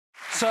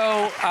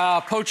So,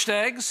 poached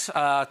eggs,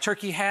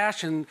 turkey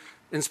hash, and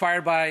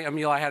inspired by a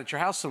meal I had at your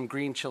house, some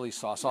green chili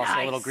sauce, also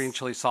a little green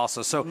chili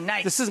salsa. So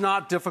this is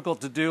not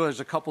difficult to do. There's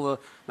a couple of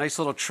nice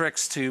little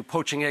tricks to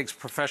poaching eggs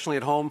professionally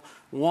at home.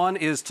 One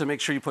is to make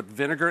sure you put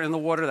vinegar in the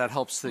water. That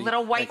helps the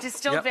little white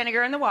distilled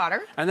vinegar in the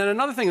water. And then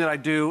another thing that I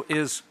do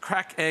is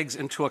crack eggs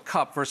into a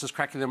cup versus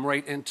cracking them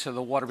right into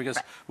the water, because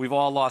we've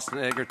all lost an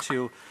egg or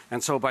two.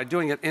 And so by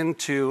doing it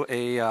into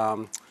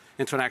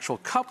an actual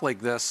cup like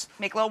this.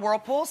 Make a little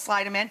whirlpool,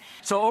 slide them in.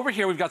 So over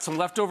here, we've got some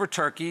leftover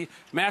turkey,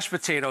 mashed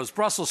potatoes,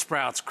 Brussels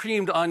sprouts,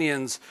 creamed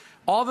onions,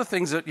 all the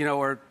things that, you know,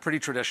 are pretty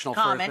traditional.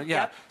 Common,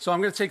 yep. So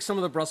I'm going to take some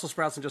of the Brussels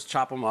sprouts and just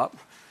chop them up.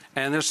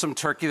 And there's some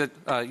turkey that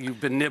you've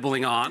been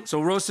nibbling on.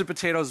 So roasted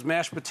potatoes,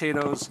 mashed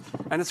potatoes.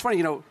 And it's funny,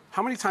 you know,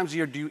 how many times a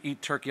year do you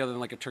eat turkey other than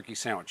like a turkey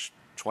sandwich?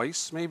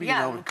 Twice, maybe?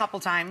 Yeah, you know? a couple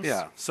times.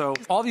 Yeah, so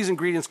all these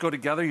ingredients go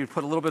together. You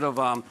put a little bit of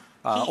oil.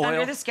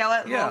 Under the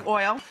skillet, little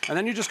oil. And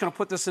then you're just going to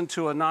put this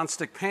into a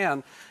nonstick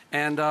pan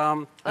and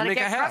make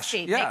a hash.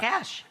 Crusty. Make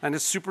hash. And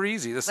it's super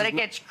easy. Let it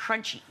get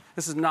crunchy.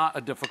 This is not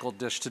a difficult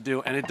dish to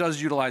do, and it does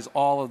utilize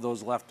all of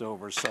those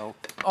leftovers. So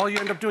all you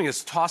end up doing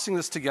is tossing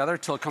this together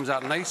till it comes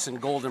out nice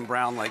and golden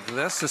brown like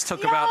this. This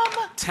took about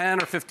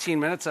 10 or 15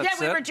 minutes.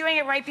 That's we were doing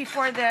it right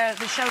before the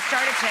show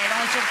started today. It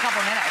only took a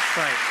couple minutes.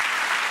 Right.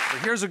 So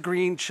here's a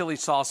green chili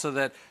salsa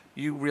that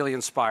you really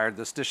inspired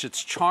this dish.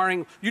 It's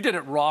charring. You did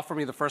it raw for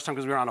me the first time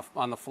because we were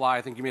on the fly.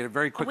 I think you made it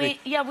very quickly.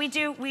 We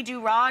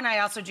do raw, and I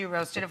also do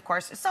roasted, of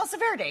course. It's salsa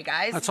verde,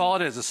 guys. That's all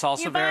it is. It's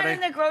salsa verde. You buy it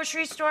in the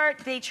grocery store.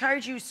 They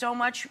charge you so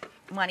much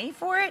money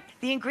for it.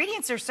 The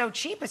ingredients are so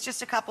cheap. It's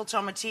just a couple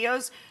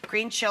tomatillos,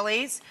 green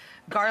chilies,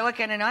 garlic,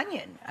 and an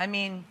onion. I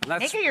mean,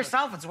 make it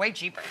yourself. It's way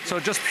cheaper. So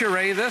just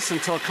puree this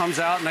until it comes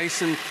out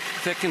nice and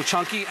thick and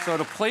chunky. So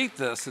to plate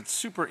this, it's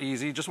super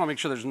easy. You just want to make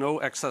sure there's no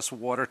excess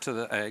water to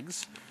the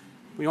eggs.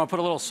 You want to put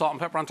a little salt and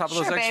pepper on top of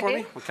those eggs for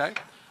me? Okay.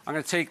 I'm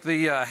going to take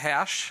the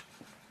hash,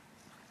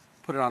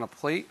 put it on a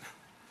plate,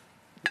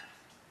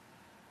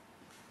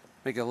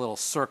 make a little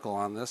circle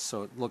on this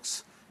so it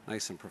looks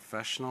nice and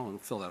professional,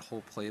 and fill that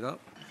whole plate up.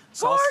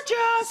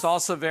 Gorgeous!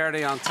 Salsa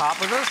verde on top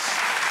of this.